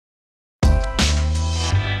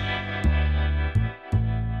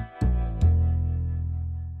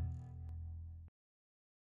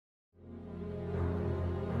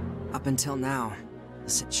Up until now, the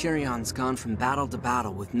Centurion's gone from battle to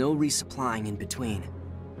battle with no resupplying in between.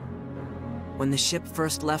 When the ship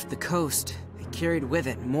first left the coast, it carried with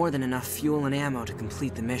it more than enough fuel and ammo to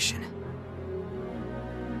complete the mission.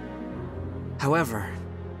 However,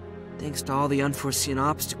 thanks to all the unforeseen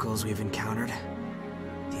obstacles we've encountered,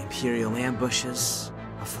 the Imperial ambushes,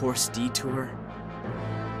 a forced detour,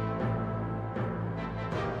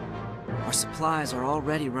 our supplies are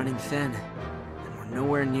already running thin, and we're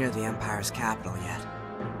nowhere near the Empire's capital yet.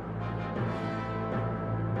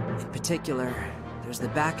 In particular, there's the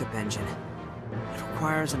backup engine. It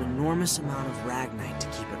requires an enormous amount of Ragnite to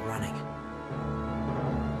keep it running.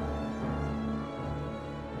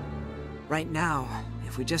 Right now,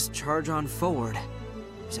 if we just charge on forward,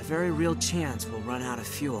 there's a very real chance we'll run out of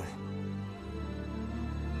fuel.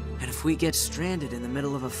 And if we get stranded in the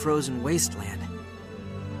middle of a frozen wasteland,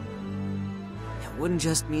 it wouldn't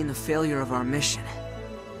just mean the failure of our mission.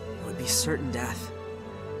 It would be certain death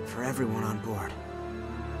for everyone on board.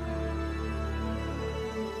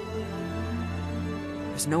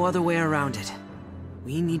 There's no other way around it.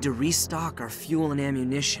 We need to restock our fuel and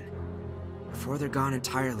ammunition before they're gone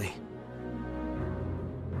entirely.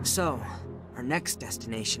 So, our next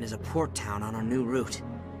destination is a port town on our new route.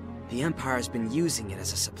 The Empire's been using it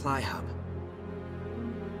as a supply hub.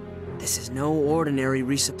 This is no ordinary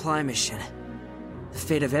resupply mission. The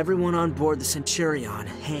fate of everyone on board the Centurion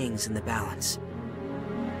hangs in the balance.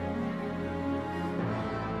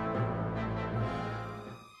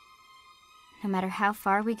 No matter how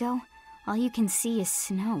far we go, all you can see is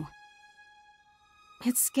snow.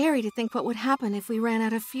 It's scary to think what would happen if we ran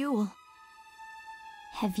out of fuel.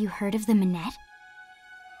 Have you heard of the Minette?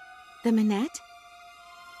 The Minette?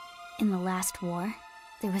 In the last war,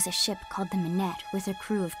 there was a ship called the Minette with a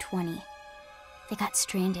crew of 20. They got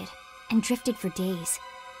stranded and drifted for days.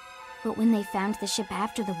 But when they found the ship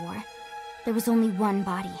after the war, there was only one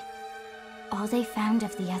body. All they found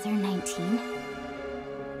of the other 19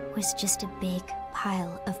 was just a big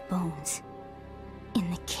pile of bones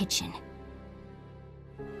in the kitchen.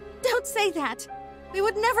 Don't say that! We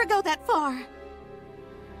would never go that far!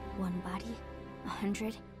 One body?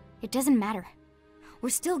 100? It doesn't matter. We're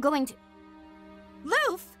still going to...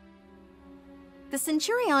 Loof! The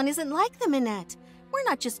Centurion isn't like the Minette. We're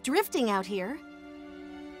not just drifting out here.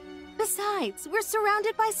 Besides, we're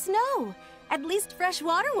surrounded by snow. At least fresh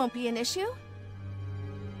water won't be an issue.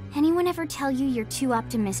 Anyone ever tell you you're too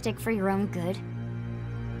optimistic for your own good?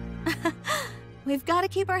 We've got to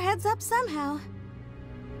keep our heads up somehow.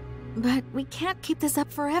 But we can't keep this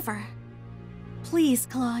up forever. Please,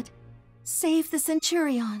 Claude, save the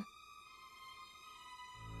Centurion.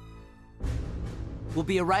 We'll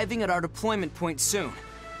be arriving at our deployment point soon.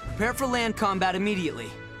 Prepare for land combat immediately.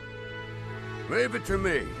 Leave it to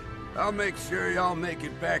me. I'll make sure y'all make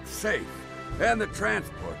it back safe. And the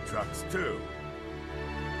transport trucks, too.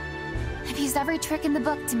 I've used every trick in the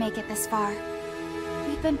book to make it this far.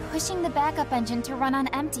 We've been pushing the backup engine to run on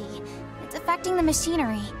empty. It's affecting the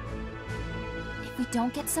machinery. If we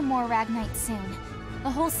don't get some more Ragnite soon, the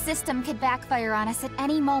whole system could backfire on us at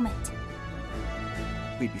any moment.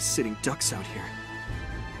 We'd be sitting ducks out here.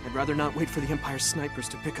 I'd rather not wait for the Empire's snipers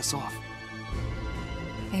to pick us off.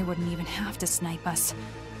 They wouldn't even have to snipe us.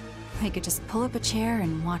 They could just pull up a chair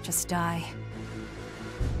and watch us die.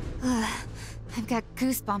 I've got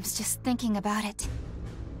goosebumps just thinking about it.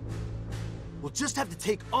 We'll just have to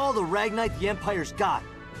take all the Ragnite the Empire's got,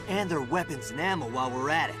 and their weapons and ammo while we're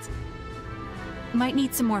at it. Might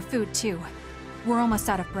need some more food, too. We're almost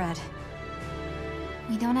out of bread.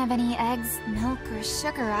 We don't have any eggs, milk, or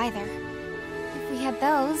sugar either. If we had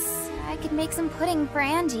those, I could make some pudding for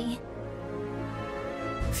Angie.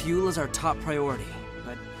 Fuel is our top priority,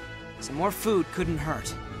 but some more food couldn't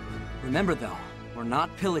hurt. Remember though, we're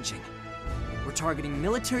not pillaging. We're targeting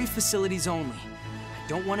military facilities only. I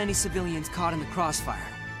don't want any civilians caught in the crossfire.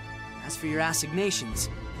 As for your assignations...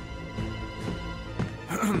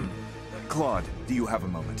 Claude, do you have a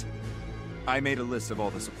moment? I made a list of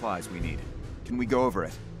all the supplies we need. Can we go over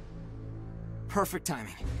it? Perfect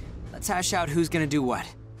timing. Let's hash out who's gonna do what.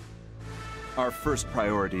 Our first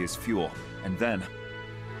priority is fuel, and then...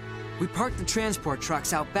 We park the transport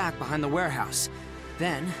trucks out back behind the warehouse.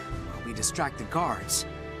 Then, while we distract the guards...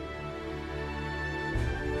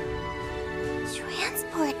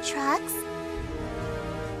 Transport trucks?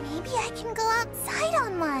 Maybe I can go outside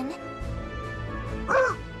on one.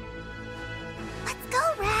 Let's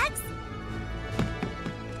go, Rags!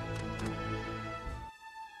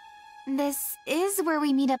 This is where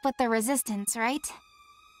we meet up with the Resistance, right?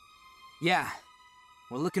 Yeah.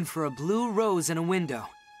 We're looking for a blue rose in a window.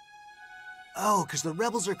 Oh, because the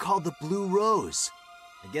rebels are called the Blue Rose.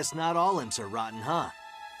 I guess not all imps are rotten, huh?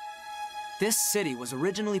 This city was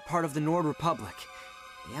originally part of the Nord Republic.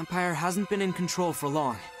 The Empire hasn't been in control for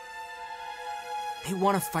long. They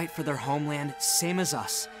want to fight for their homeland, same as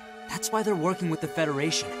us. That's why they're working with the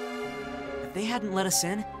Federation. If they hadn't let us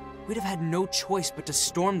in, we'd have had no choice but to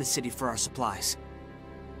storm the city for our supplies.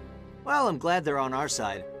 Well, I'm glad they're on our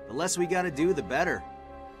side. The less we gotta do, the better.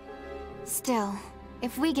 Still,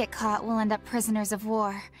 if we get caught, we'll end up prisoners of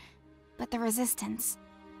war. But the Resistance...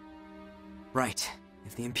 Right.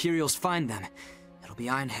 If the Imperials find them, it'll be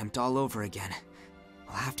Einhempt all over again.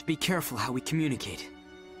 We'll have to be careful how we communicate.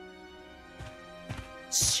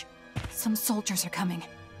 Shh! Some soldiers are coming.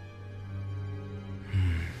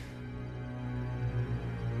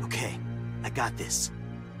 Okay, I got this.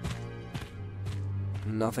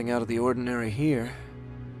 Nothing out of the ordinary here.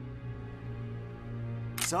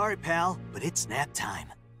 Sorry, pal, but it's nap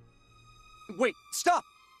time. Wait, stop!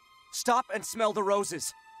 Stop and smell the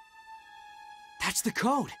roses. That's the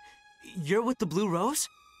code. You're with the Blue Rose?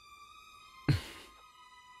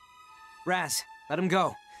 Raz, let him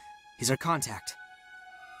go. He's our contact.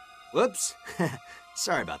 Whoops.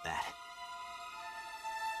 Sorry about that.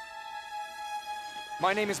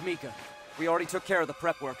 My name is Mika. We already took care of the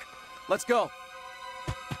prep work. Let's go.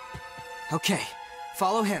 Okay,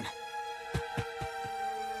 follow him.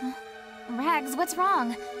 Rags, what's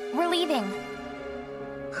wrong? We're leaving.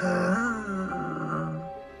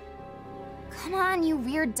 Come on, you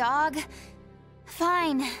weird dog.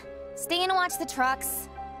 Fine. Stay and watch the trucks.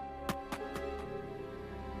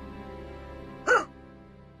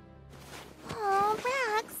 Oh,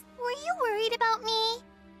 Rags, were you worried about me?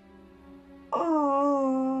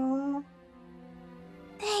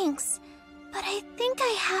 Thanks, but I think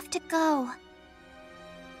I have to go.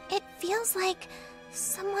 It feels like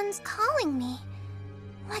someone's calling me.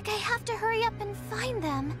 Like I have to hurry up and find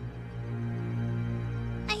them.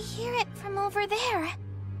 I hear it from over there.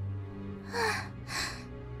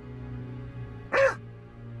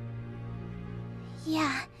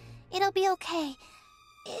 Yeah, it'll be okay.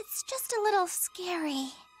 It's just a little scary.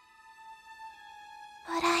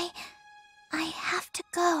 But I have to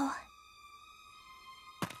go.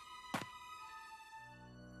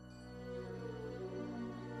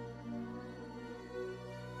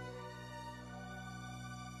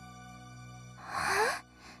 Huh?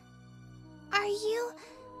 Are you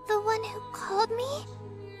the one who called me?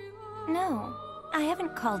 No, I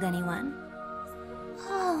haven't called anyone.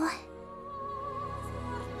 Oh.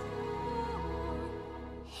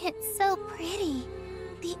 It's so pretty.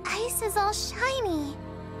 The ice is all shiny.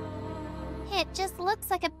 It just looks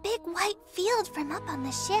like a big white field from up on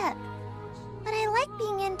the ship. But I like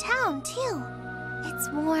being in town, too. It's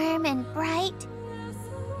warm and bright.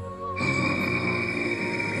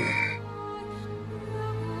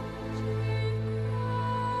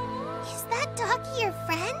 Is that doggy your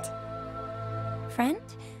friend? Friend?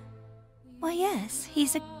 Why, yes,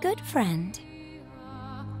 he's a good friend.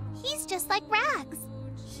 He's just like Rags.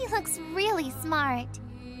 He looks really smart.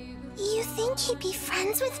 You think he'd be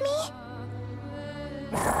friends with me?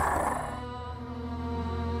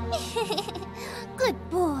 Good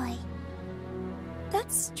boy.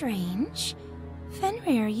 That's strange.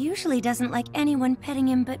 Fenrir usually doesn't like anyone petting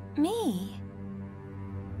him but me.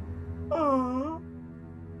 Aw,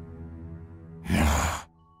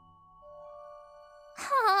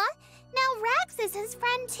 now Rags is his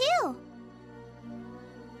friend too.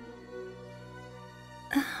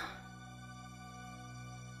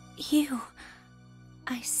 You...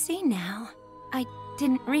 I see now. I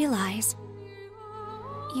didn't realize.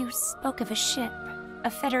 You spoke of a ship, a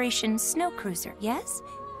Federation snow cruiser, yes?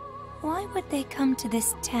 Why would they come to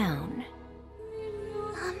this town?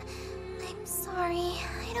 I'm sorry.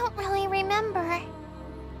 I don't really remember.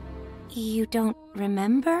 You don't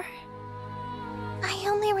remember? I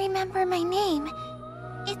only remember my name.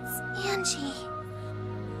 It's Angie.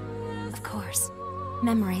 Of course.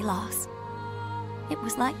 Memory loss. It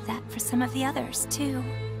was like that for some of the others, too.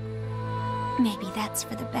 Maybe that's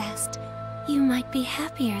for the best. You might be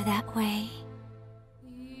happier that way.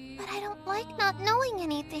 But I don't like not knowing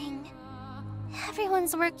anything.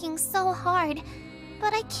 Everyone's working so hard,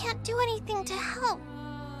 but I can't do anything to help.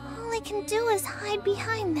 All I can do is hide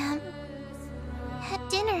behind them. At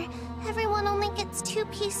dinner, everyone only gets 2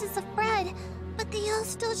 pieces of bread, but they all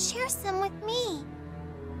still share some with me.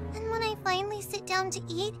 And when I finally sit down to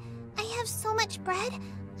eat, I have so much bread,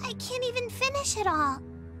 I can't even finish it all.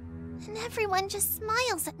 And everyone just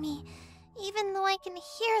smiles at me, even though I can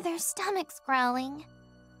hear their stomachs growling.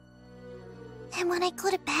 And when I go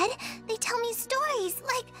to bed, they tell me stories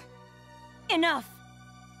like... Enough!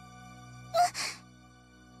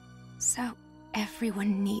 So,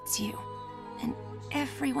 everyone needs you, and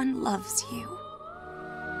everyone loves you.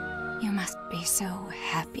 You must be so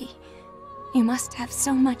happy. You must have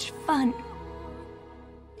so much fun.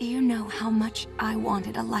 Do you know how much I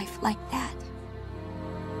wanted a life like that?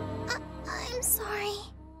 I'm sorry.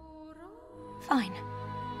 Fine.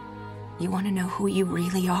 You want to know who you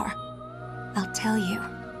really are? I'll tell you.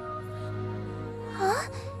 Huh?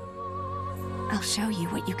 I'll show you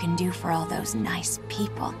what you can do for all those nice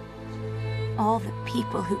people. All the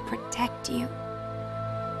people who protect you.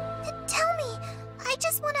 Tell me! I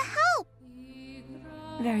just want to help!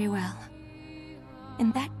 Very well.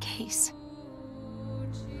 In that case,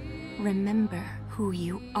 remember who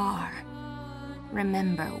you are.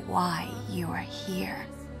 Remember why you are here.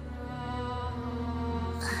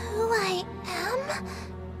 Who I am?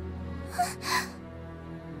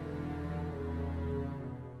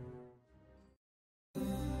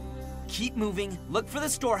 Keep moving, look for the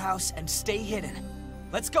storehouse, and stay hidden.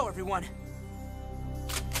 Let's go, everyone.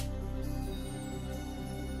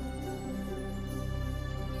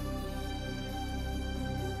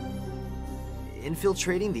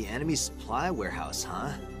 Infiltrating the enemy supply warehouse,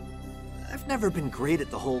 huh? I've never been great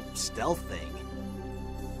at the whole stealth thing.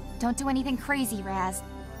 Don't do anything crazy, Raz.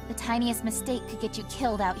 The tiniest mistake could get you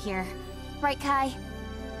killed out here. Right, Kai?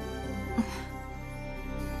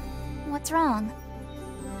 What's wrong?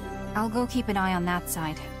 I'll go keep an eye on that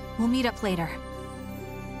side. We'll meet up later.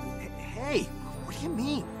 Hey, what do you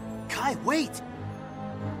mean? Kai, wait!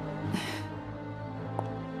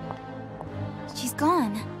 She's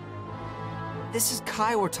gone. This is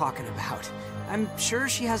Kai we're talking about. I'm sure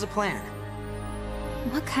she has a plan.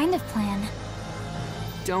 What kind of plan?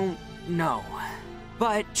 Don't know.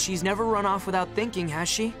 But she's never run off without thinking, has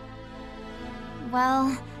she?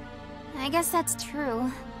 Well, I guess that's true.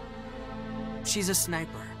 She's a sniper.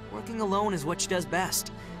 Working alone is what she does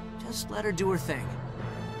best. Just let her do her thing.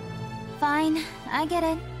 Fine, I get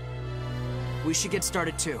it. We should get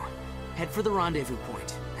started too. Head for the rendezvous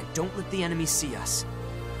point, and don't let the enemy see us.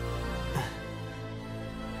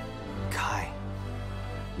 Kai.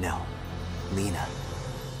 No. Lena.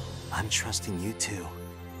 I'm trusting you too.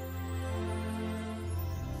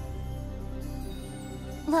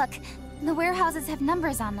 Look, the warehouses have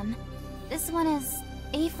numbers on them. This one is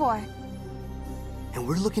A4. And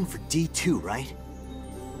we're looking for D2, right?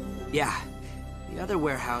 Yeah. The other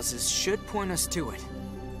warehouses should point us to it.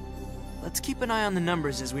 Let's keep an eye on the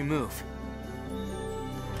numbers as we move.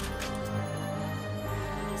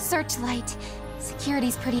 Searchlight.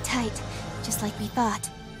 Security's pretty tight, just like we thought.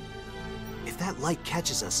 If that light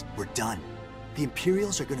catches us, we're done. The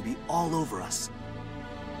Imperials are gonna be all over us.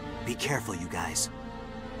 Be careful, you guys.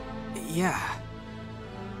 Yeah.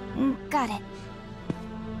 Got it.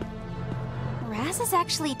 Raz is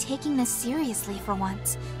actually taking this seriously for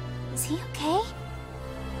once. Is he okay?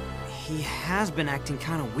 He has been acting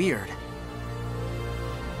kind of weird.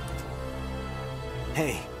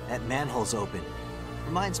 Hey, that manhole's open.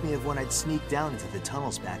 Reminds me of when I'd sneak down into the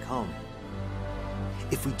tunnels back home.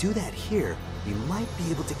 If we do that here, we might be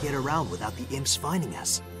able to get around without the imps finding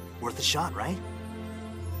us. Worth a shot, right?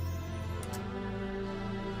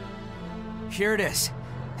 Here it is.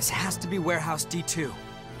 This has to be Warehouse D2.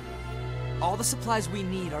 All the supplies we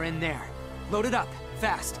need are in there. Load it up,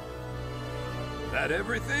 fast. That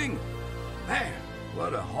everything? Man,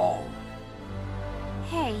 what a haul.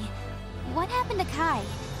 Hey, what happened to Kai?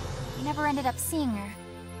 We never ended up seeing her.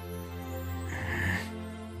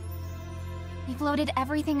 We've loaded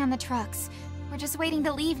everything on the trucks. We're just waiting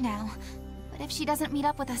to leave now. But if she doesn't meet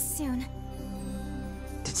up with us soon...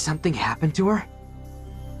 Did something happen to her?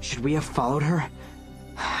 Should we have followed her?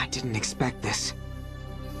 I didn't expect this.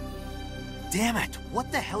 Damn it!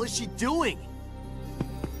 What the hell is she doing?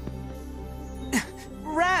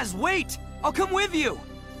 Raz, wait! I'll come with you!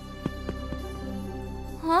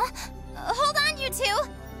 Huh? Hold on, you two!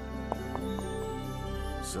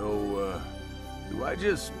 So, do I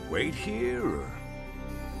just wait here, or...?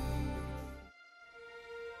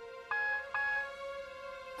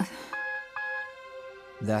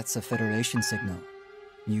 That's a Federation signal.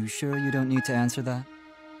 You sure you don't need to answer that?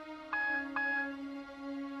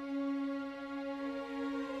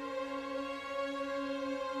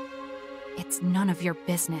 It's none of your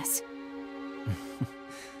business.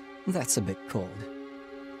 That's a bit cold.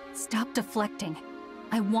 Stop deflecting.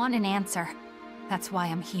 I want an answer. That's why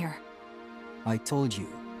I'm here. I told you,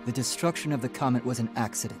 the destruction of the comet was an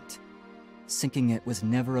accident. Sinking it was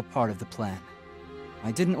never a part of the plan.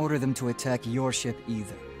 I didn't order them to attack your ship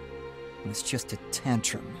either. It was just a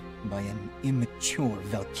tantrum by an immature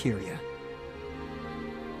Valkyria.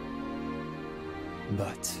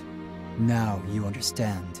 But now you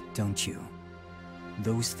understand, don't you?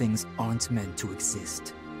 Those things aren't meant to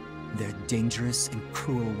exist. They're dangerous and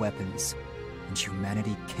cruel weapons, and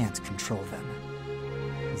humanity can't control them.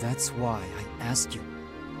 That's why I asked you.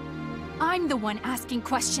 I'm the one asking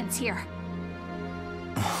questions here.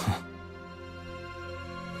 I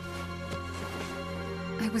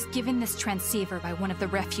was given this transceiver by one of the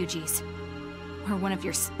refugees. Or one of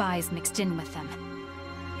your spies mixed in with them.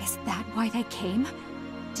 Is that why they came?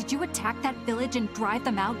 Did you attack that village and drive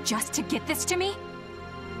them out just to get this to me?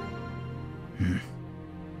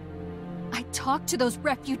 I talked to those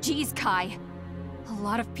refugees, Kai. A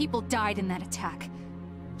lot of people died in that attack.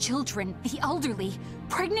 Children, the elderly,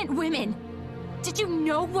 pregnant women. Did you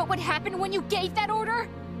know what would happen when you gave that order?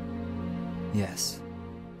 Yes.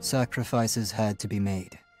 Sacrifices had to be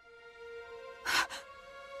made.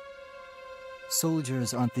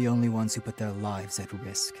 Soldiers aren't the only ones who put their lives at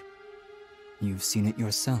risk. You've seen it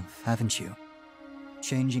yourself, haven't you?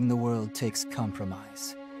 Changing the world takes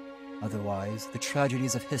compromise. Otherwise, the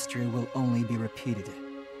tragedies of history will only be repeated.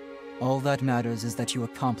 All that matters is that you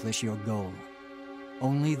accomplish your goal.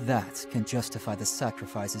 Only that can justify the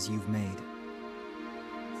sacrifices you've made.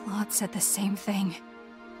 Claude said the same thing.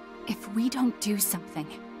 If we don't do something,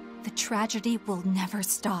 the tragedy will never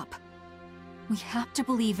stop. We have to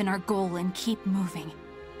believe in our goal and keep moving.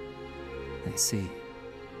 I see.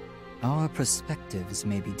 Our perspectives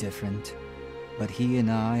may be different, but he and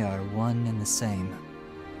I are one and the same.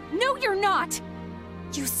 No, you're not!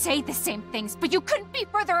 You say the same things, but you couldn't be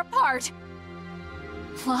further apart!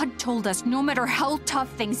 Claude told us no matter how tough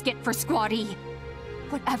things get for Squad E,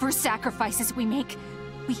 whatever sacrifices we make,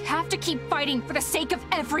 we have to keep fighting for the sake of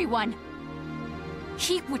everyone!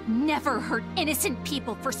 He would never hurt innocent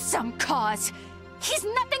people for some cause. He's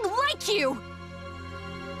nothing like you!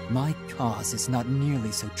 My cause is not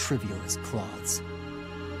nearly so trivial as Claude's.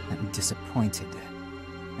 I'm disappointed.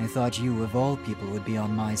 I thought you, of all people, would be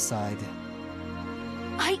on my side.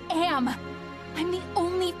 I am! I'm the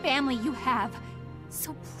only family you have.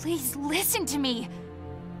 So please listen to me.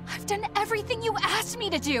 I've done everything you asked me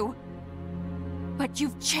to do. But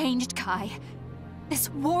you've changed, Kai. This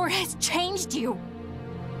war has changed you.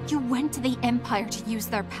 You went to the Empire to use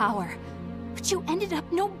their power, but you ended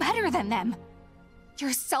up no better than them.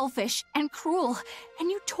 You're selfish and cruel, and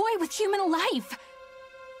you toy with human life.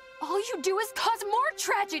 All you do is cause more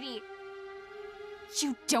tragedy.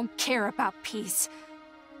 You don't care about peace.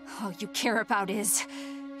 All you care about is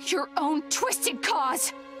your own twisted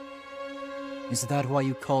cause. Is that why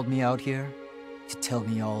you called me out here? To tell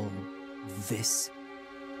me all this?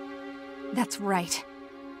 That's right.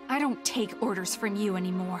 I don't take orders from you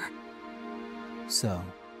anymore. So,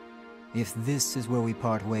 if this is where we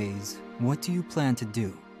part ways, what do you plan to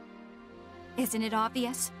do? Isn't it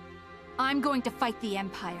obvious? I'm going to fight the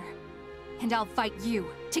Empire. And I'll fight you,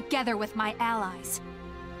 together with my allies.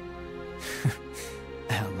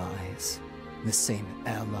 Allies? The same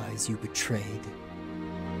allies you betrayed.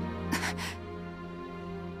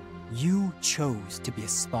 You chose to be a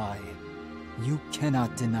spy. You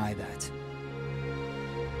cannot deny that.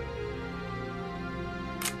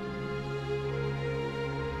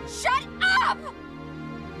 Shut up!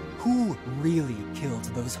 Who really killed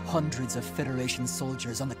those hundreds of Federation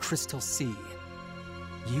soldiers on the Crystal Sea?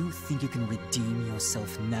 You think you can redeem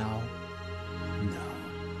yourself now? No.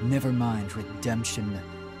 Never mind redemption.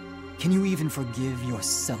 Can you even forgive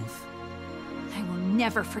yourself? I will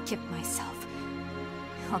never forgive myself.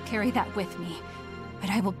 I'll carry that with me, but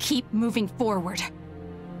I will keep moving forward.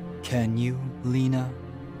 Can you, Lena?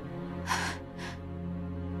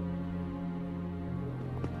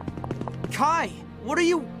 Kai! What are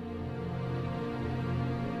you...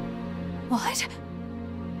 What?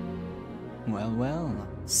 Well, well.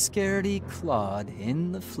 Scaredy Claude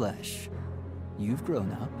in the flesh. You've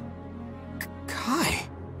grown up. Kai!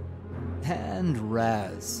 And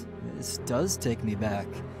Raz. This does take me back.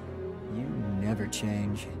 You never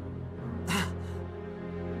change.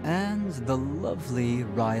 And the lovely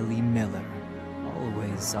Riley Miller.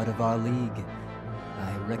 Always out of our league.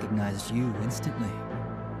 I recognized you instantly.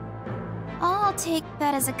 I'll take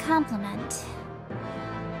that as a compliment.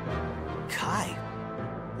 Kai,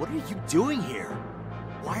 what are you doing here?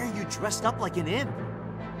 Why are you dressed up like an imp?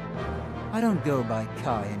 I don't go by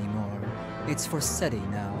Kai anymore. It's Forseti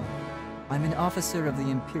now. I'm an officer of the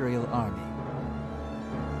Imperial Army.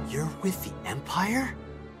 You're with the Empire?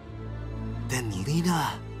 Then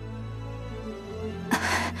Lena...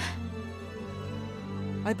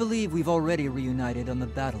 I believe we've already reunited on the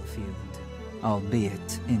battlefield,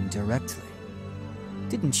 albeit indirectly.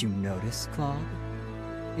 Didn't you notice, Claude?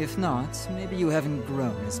 If not, maybe you haven't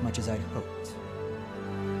grown as much as I'd hoped.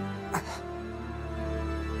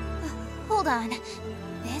 Hold on.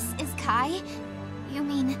 This is Kai? You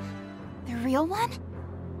mean the real one?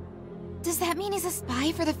 Does that mean he's a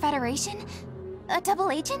spy for the Federation? A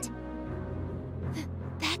double agent?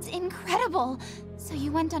 That's incredible! So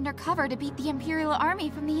you went undercover to beat the Imperial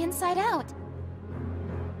Army from the inside out.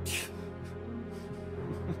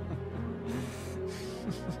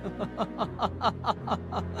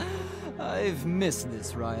 I've missed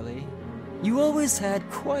this, Riley. You always had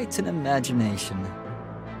quite an imagination.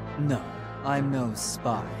 No, I'm no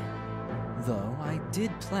spy. Though I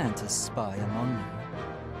did plant a spy among you.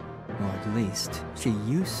 Or at least, she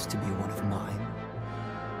used to be one of mine.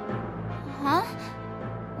 Huh?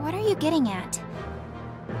 What are you getting at?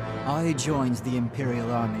 I joined the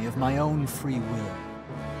Imperial Army of my own free will.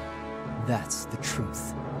 That's the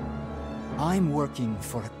truth. I'm working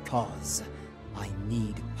for a cause. I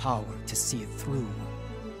need power to see it through.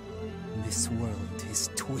 This world is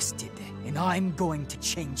twisted, and I'm going to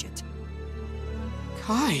change it.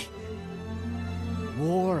 Kai!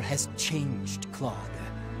 War has changed, Claude.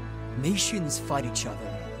 Nations fight each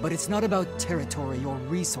other, but it's not about territory or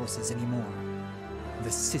resources anymore.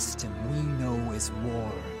 The system we know as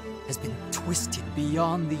war has been twisted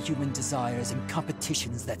beyond the human desires and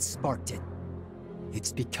competitions that sparked it.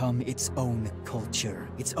 It's become its own culture,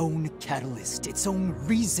 its own catalyst, its own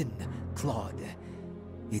reason, Claude.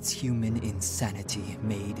 It's human insanity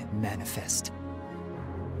made manifest.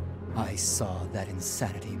 I saw that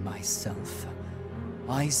insanity myself.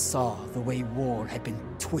 I saw the way war had been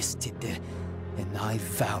twisted, and I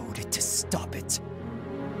vowed to stop it.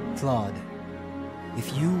 Claude,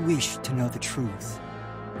 if you wish to know the truth,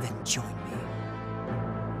 then join me.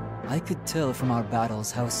 I could tell from our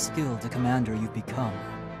battles how skilled a commander you've become.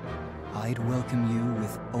 I'd welcome you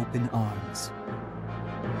with open arms.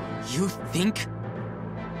 You think?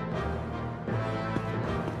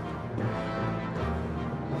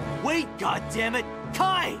 Wait, goddammit!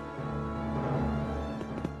 Kai!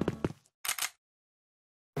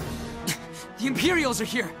 The Imperials are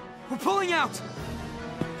here! We're pulling out!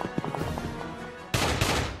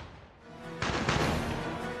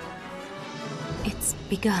 It's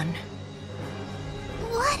begun.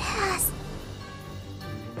 What has?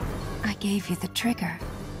 I gave you the trigger.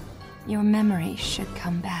 Your memory should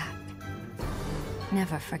come back.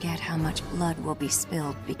 Never forget how much blood will be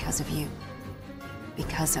spilled because of you.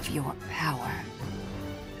 Because of your power.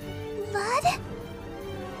 Blood?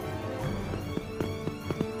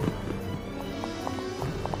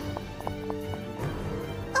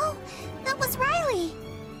 Oh, that was Riley!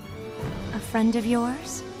 A friend of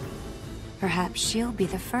yours? Perhaps she'll be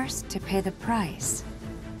the first to pay the price.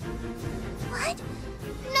 What?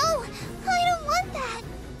 No! I don't want that!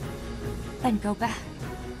 Then go back.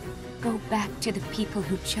 Go back to the people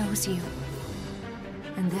who chose you.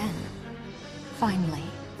 And then, finally...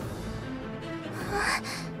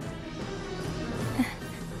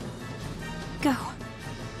 Go.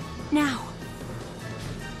 Now.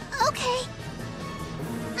 Okay.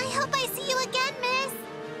 I hope I see you again, miss!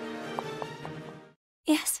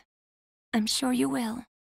 Yes. I'm sure you will.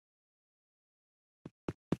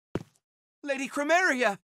 Lady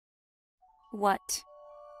Chromaria! What?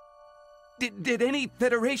 Did any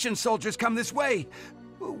Federation soldiers come this way?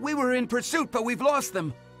 We were in pursuit, but we've lost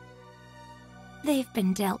them. They've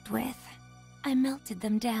been dealt with. I melted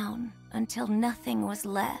them down until nothing was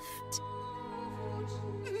left.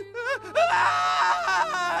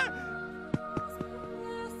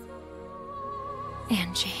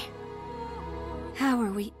 Angie, how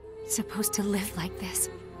are we supposed to live like this?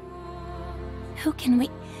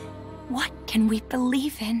 What can we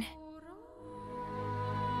believe in?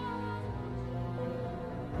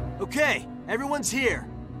 Okay, everyone's here.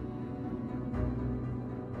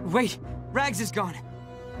 Wait, Rags is gone.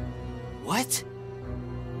 What?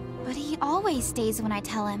 But he always stays when I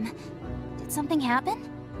tell him. Did something happen?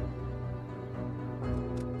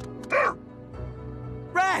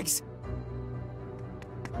 Rags!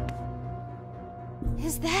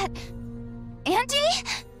 Is that... Andy?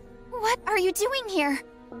 What are you doing here?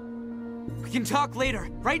 We can talk later.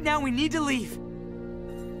 Right now, we need to leave.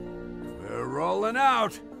 We're rolling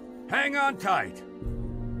out. Hang on tight.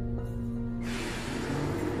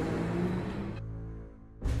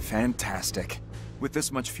 Fantastic. With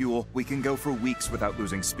this much fuel, we can go for weeks without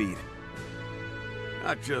losing speed.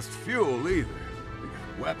 Not just fuel either. We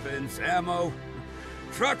got weapons, ammo,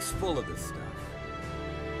 trucks full of this stuff.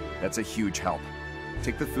 That's a huge help.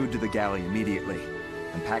 Take the food to the galley immediately,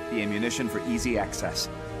 and pack the ammunition for easy access.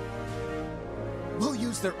 We'll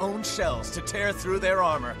use their own shells to tear through their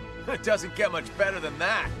armor. It doesn't get much better than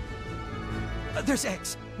that. There's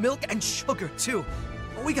eggs, milk, and sugar, too.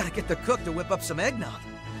 We gotta get the cook to whip up some eggnog.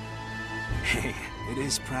 Hey, it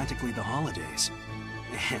is practically the holidays.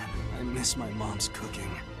 Man, I miss my mom's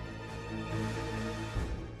cooking.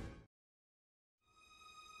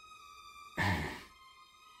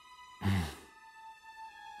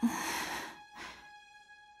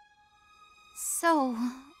 So,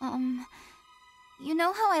 you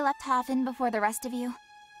know how I left Hafen before the rest of you?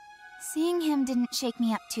 Seeing him didn't shake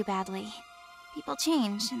me up too badly. People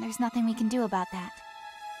change, and there's nothing we can do about that.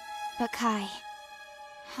 But Kai,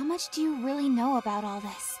 how much do you really know about all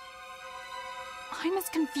this? I'm as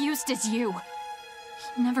confused as you.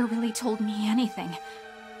 He never really told me anything.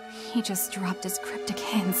 He just dropped his cryptic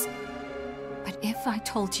hints. But if I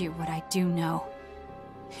told you what I do know,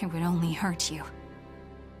 it would only hurt you.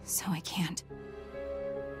 So I can't.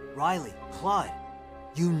 Riley, Claude,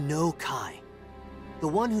 you know Kai. The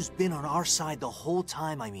one who's been on our side the whole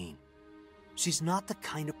time, I mean. She's not the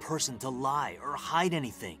kind of person to lie or hide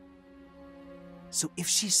anything. So if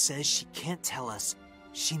she says she can't tell us,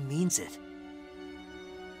 she means it.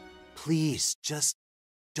 Please, just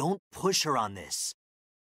don't push her on this.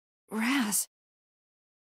 Raz.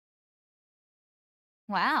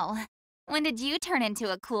 Wow. When did you turn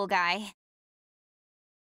into a cool guy?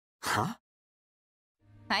 Huh?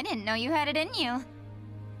 I didn't know you had it in you.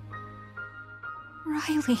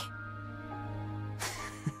 Riley.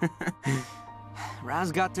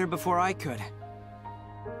 Raz got there before I could.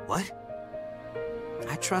 What?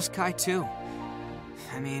 I trust Kai too.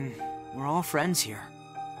 I mean, we're all friends here.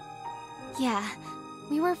 Yeah,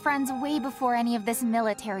 we were friends way before any of this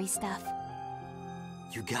military stuff.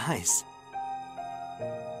 You guys.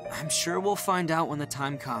 I'm sure we'll find out when the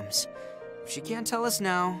time comes. If she can't tell us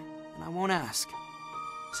now, then I won't ask.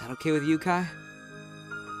 Is that okay with you, Kai?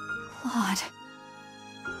 Claude.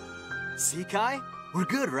 See, Kai? We're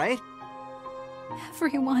good, right?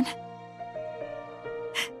 Everyone.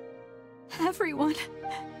 Everyone.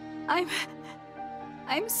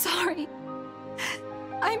 I'm sorry.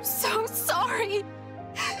 I'm so sorry.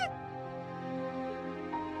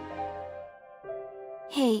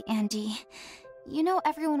 Hey, Andy. You know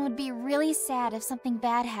everyone would be really sad if something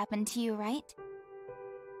bad happened to you, right?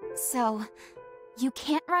 So, you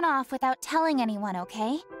can't run off without telling anyone,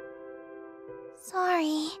 okay?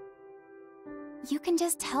 Sorry. You can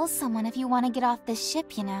just tell someone if you want to get off this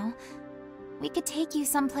ship, you know? We could take you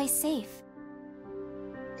someplace safe.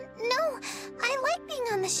 No, I like being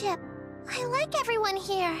on the ship. I like everyone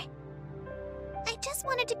here. I just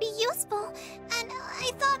wanted to be useful, and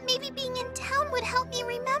I thought maybe being in town would help me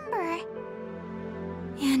remember.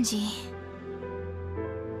 Angie.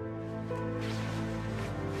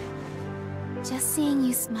 Just seeing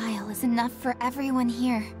you smile is enough for everyone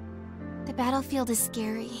here. The battlefield is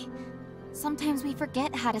scary. Sometimes we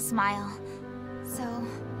forget how to smile. So,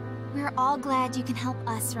 we're all glad you can help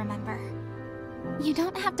us remember. You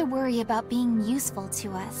don't have to worry about being useful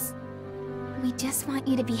to us. We just want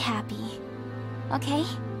you to be happy. Okay?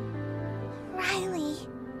 Riley.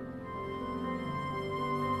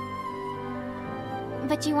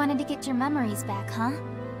 But you wanted to get your memories back, huh?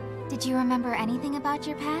 Did you remember anything about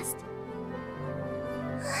your past?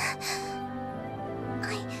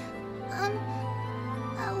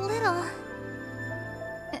 A little.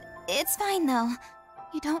 It's fine, though.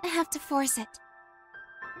 You don't have to force it.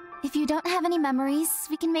 If you don't have any memories,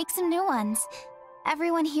 we can make some new ones.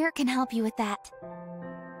 Everyone here can help you with that.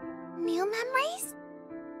 New memories?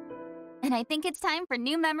 And I think it's time for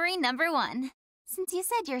new memory number 1. Since you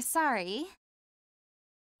said you're sorry...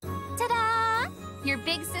 Ta-da! Your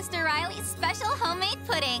big sister Riley's special homemade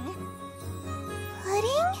pudding!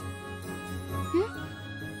 Pudding? Hmm?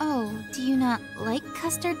 Oh, do you not like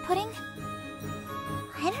custard pudding?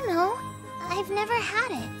 I don't know. I've never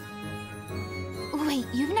had it. Wait,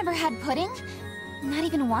 you've never had pudding? Not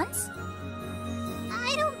even once?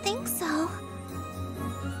 I don't think so.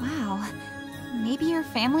 Wow. Maybe your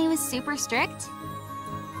family was super strict?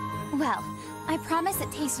 Well, I promise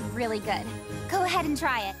it tastes really good. Go ahead and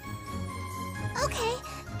try it. Okay,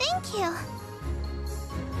 thank you.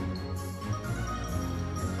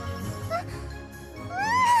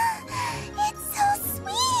 It's so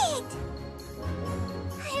sweet!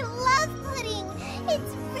 I love pudding.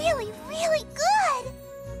 It's really, really good.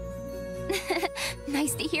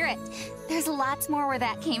 Nice to hear it. There's lots more where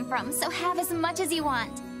that came from, so have as much as you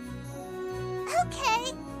want.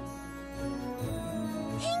 Okay.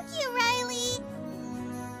 Thank you, Riley.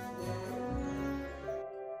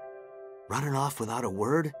 Running off without a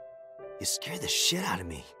word? You scare the shit out of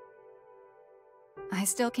me. I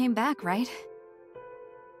still came back, right?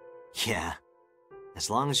 Yeah. As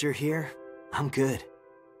long as you're here, I'm good.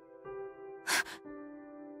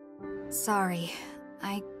 Sorry.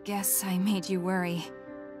 I guess I made you worry.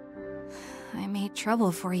 I made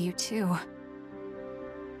trouble for you, too.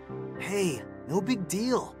 Hey, no big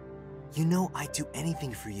deal. You know I'd do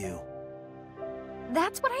anything for you.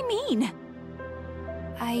 That's what I mean!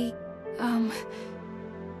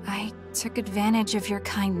 I took advantage of your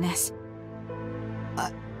kindness.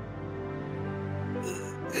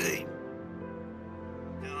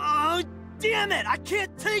 Oh, damn it! I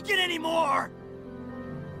can't take it anymore!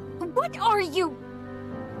 What are you?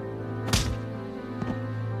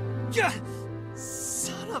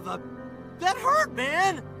 Son of a... That hurt,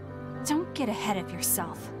 man! Don't get ahead of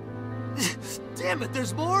yourself. Damn it,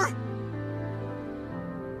 there's more?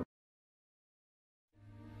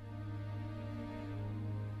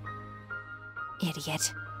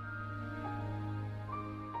 Idiot.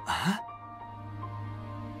 Huh?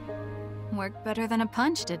 Worked better than a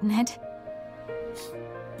punch, didn't it?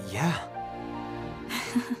 Yeah.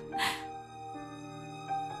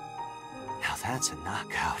 Now that's a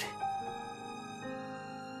knockout.